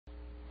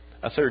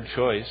A third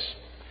choice,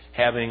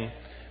 having,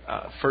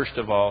 first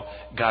of all,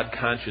 God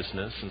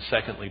consciousness, and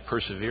secondly,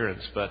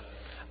 perseverance. But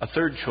a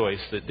third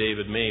choice that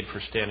David made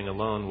for standing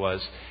alone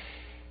was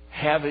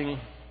having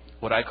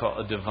what I call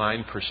a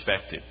divine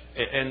perspective.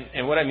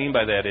 And what I mean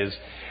by that is,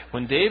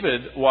 when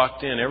David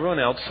walked in, everyone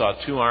else saw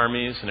two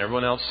armies, and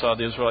everyone else saw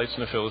the Israelites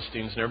and the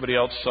Philistines, and everybody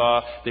else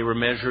saw they were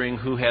measuring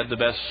who had the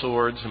best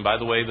swords. And by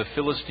the way, the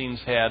Philistines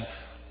had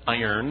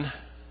iron,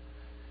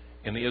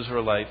 and the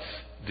Israelites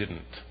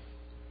didn't.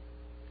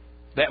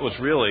 That was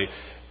really,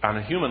 on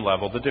a human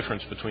level, the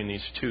difference between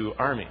these two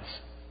armies.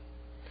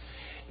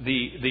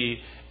 The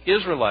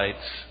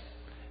Israelites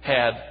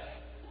had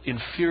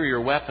inferior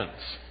weapons.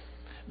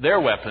 Their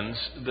weapons,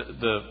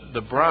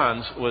 the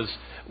bronze,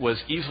 was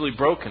easily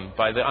broken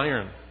by the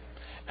iron.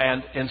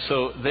 And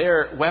so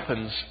their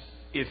weapons,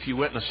 if you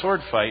went in a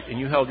sword fight and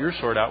you held your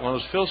sword out, when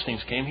those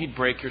Philistines came, he'd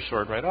break your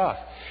sword right off.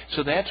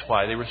 So that's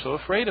why they were so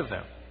afraid of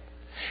them.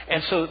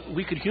 And so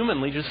we could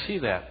humanly just see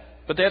that.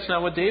 But that's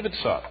not what David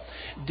saw.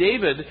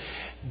 David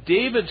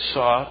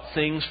saw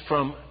things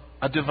from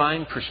a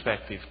divine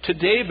perspective. To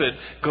David,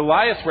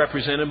 Goliath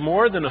represented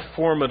more than a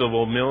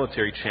formidable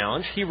military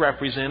challenge. He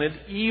represented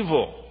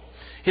evil.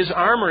 His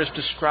armor is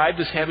described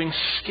as having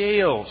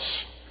scales.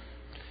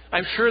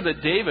 I'm sure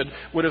that David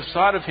would have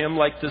thought of him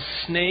like the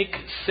snake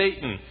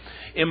Satan,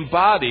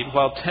 embodied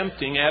while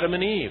tempting Adam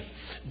and Eve.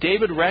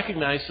 David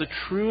recognized the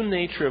true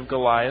nature of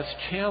Goliath's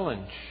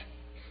challenge.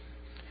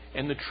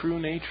 And the true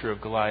nature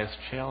of Goliath's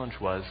challenge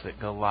was that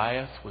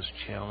Goliath was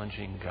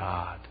challenging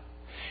God.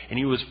 And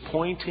he was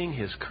pointing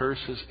his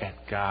curses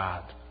at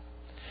God.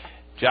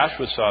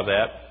 Joshua saw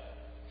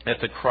that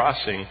at the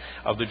crossing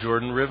of the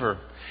Jordan River,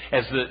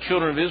 as the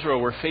children of Israel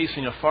were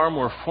facing a far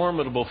more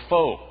formidable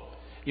foe.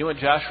 You know what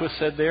Joshua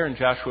said there in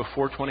Joshua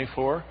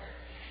 4:24?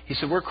 He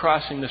said, we're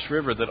crossing this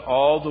river that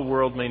all the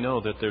world may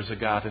know that there's a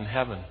God in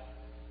heaven.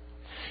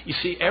 You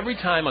see, every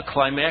time a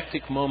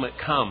climactic moment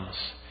comes,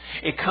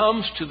 it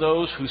comes to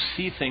those who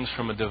see things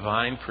from a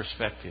divine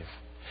perspective.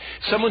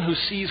 Someone who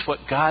sees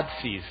what God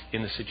sees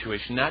in the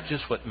situation, not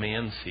just what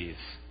man sees.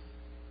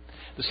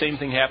 The same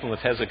thing happened with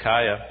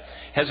Hezekiah.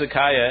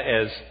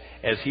 Hezekiah,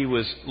 as he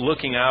was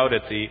looking out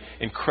at the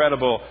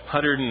incredible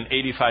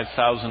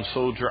 185,000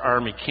 soldier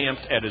army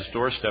camped at his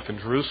doorstep in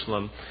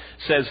Jerusalem,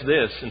 says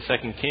this in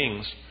 2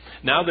 Kings,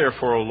 now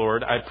therefore, O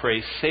Lord, I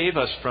pray, save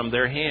us from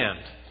their hand,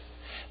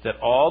 that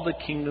all the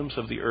kingdoms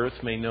of the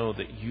earth may know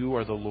that you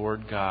are the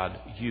Lord God,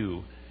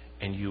 you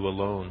and you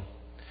alone.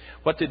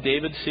 What did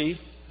David see?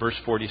 Verse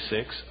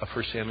 46 of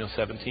 1 Samuel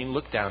 17.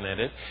 Look down at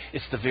it.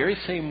 It's the very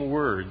same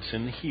words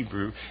in the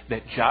Hebrew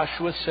that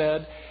Joshua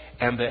said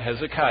and that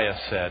Hezekiah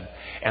said.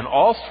 And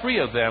all three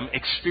of them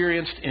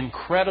experienced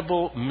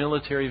incredible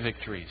military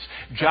victories.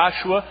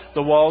 Joshua,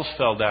 the walls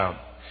fell down.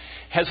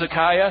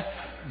 Hezekiah,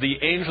 the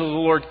angel of the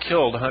Lord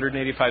killed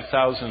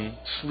 185,000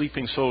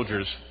 sleeping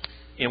soldiers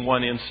in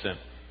one instant.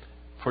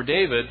 For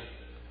David,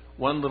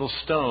 one little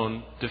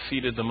stone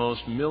defeated the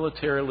most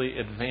militarily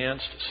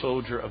advanced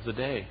soldier of the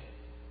day.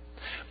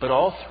 But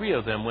all three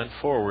of them went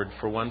forward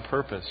for one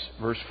purpose.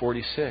 Verse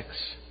 46.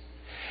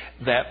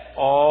 That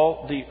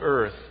all the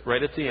earth,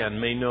 right at the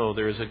end, may know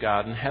there is a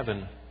God in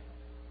heaven.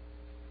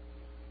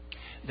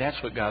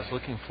 That's what God's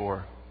looking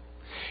for.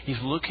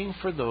 He's looking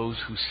for those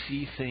who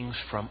see things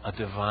from a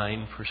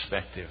divine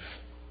perspective.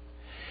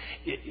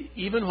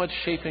 Even what's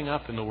shaping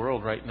up in the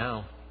world right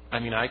now. I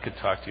mean, I could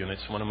talk to you, and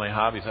it's one of my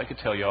hobbies. I could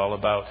tell you all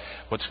about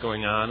what's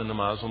going on in the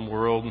Muslim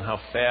world and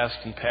how fast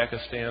in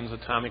Pakistan's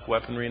atomic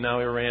weaponry, now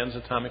Iran's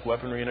atomic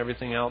weaponry and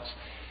everything else.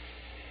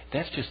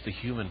 That's just the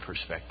human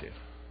perspective.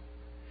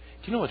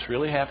 Do you know what's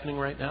really happening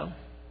right now?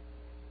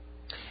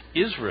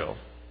 Israel,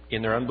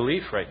 in their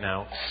unbelief right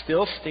now,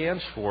 still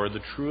stands for the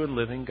true and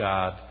living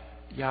God,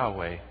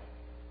 Yahweh.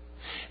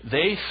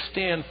 They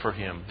stand for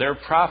Him. Their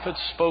prophets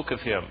spoke of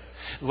Him.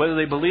 Whether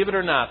they believe it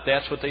or not,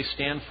 that's what they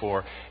stand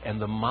for. And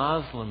the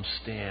Muslims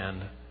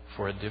stand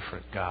for a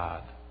different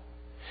God.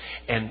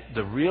 And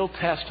the real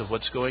test of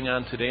what's going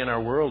on today in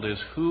our world is,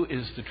 who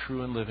is the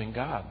true and living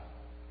God?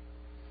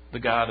 The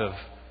God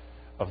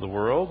of the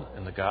world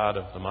and the God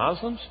of the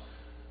Muslims?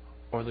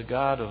 Or the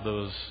God of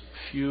those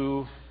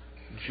few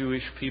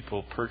Jewish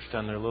people perched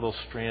on their little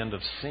strand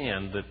of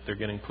sand that they're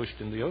getting pushed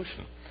in the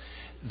ocean?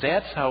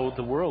 That's how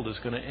the world is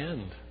going to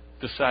end,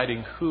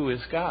 deciding who is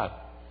God.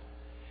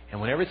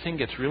 And when everything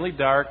gets really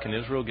dark and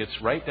Israel gets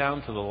right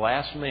down to the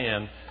last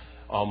man,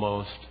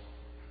 almost,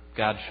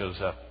 God shows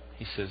up.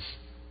 He says,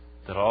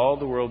 that all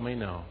the world may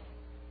know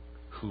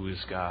who is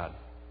God.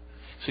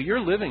 So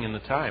you're living in the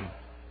time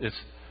that's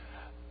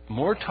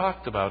more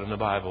talked about in the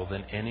Bible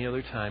than any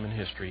other time in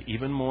history,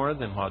 even more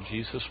than while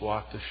Jesus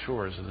walked the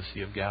shores of the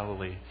Sea of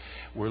Galilee.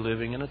 We're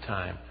living in a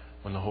time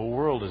when the whole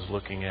world is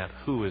looking at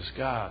who is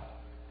God.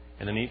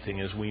 And the neat thing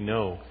is, we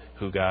know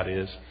who God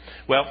is.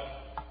 Well,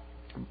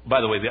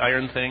 by the way, the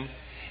iron thing,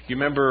 you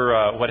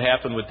remember what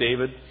happened with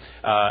David?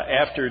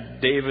 After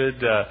David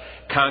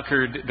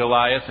conquered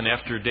Goliath and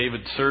after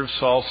David served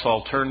Saul,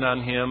 Saul turned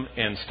on him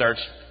and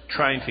starts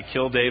trying to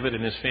kill David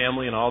and his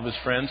family and all of his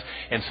friends.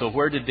 And so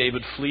where did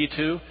David flee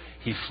to?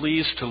 he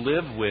flees to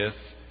live with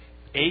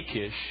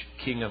Achish,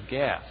 king of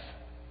Gath.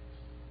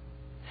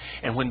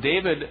 And when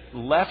David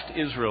left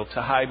Israel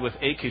to hide with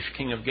Achish,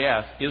 king of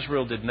Gath,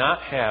 Israel did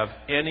not have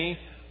any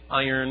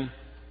iron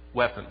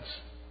weapons.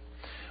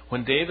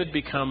 When David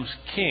becomes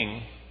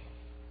king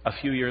a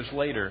few years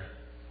later,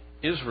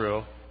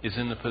 Israel is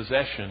in the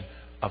possession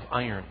of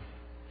iron.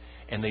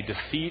 And they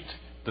defeat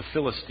the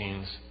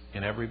Philistines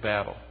in every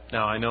battle.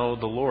 Now, I know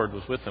the Lord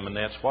was with them, and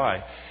that's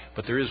why.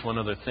 But there is one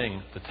other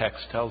thing the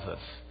text tells us.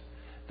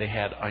 They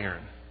had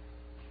iron.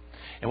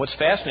 And what's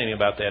fascinating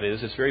about that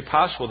is it's very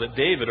possible that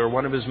David or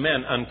one of his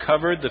men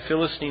uncovered the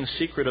Philistines'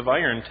 secret of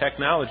iron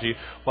technology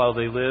while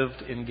they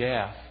lived in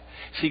Gath.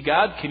 See,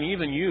 God can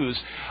even use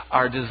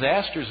our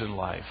disasters in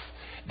life.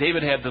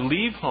 David had to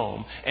leave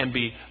home and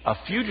be a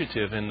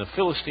fugitive in the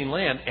Philistine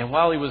land. And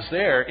while he was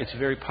there, it's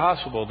very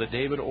possible that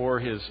David or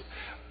his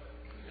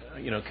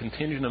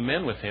contingent of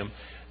men with him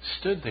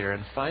stood there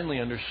and finally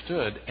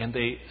understood. And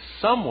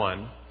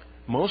someone,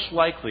 most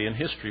likely in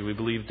history, we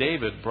believe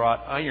David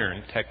brought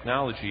iron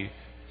technology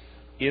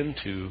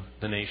into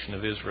the nation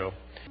of Israel.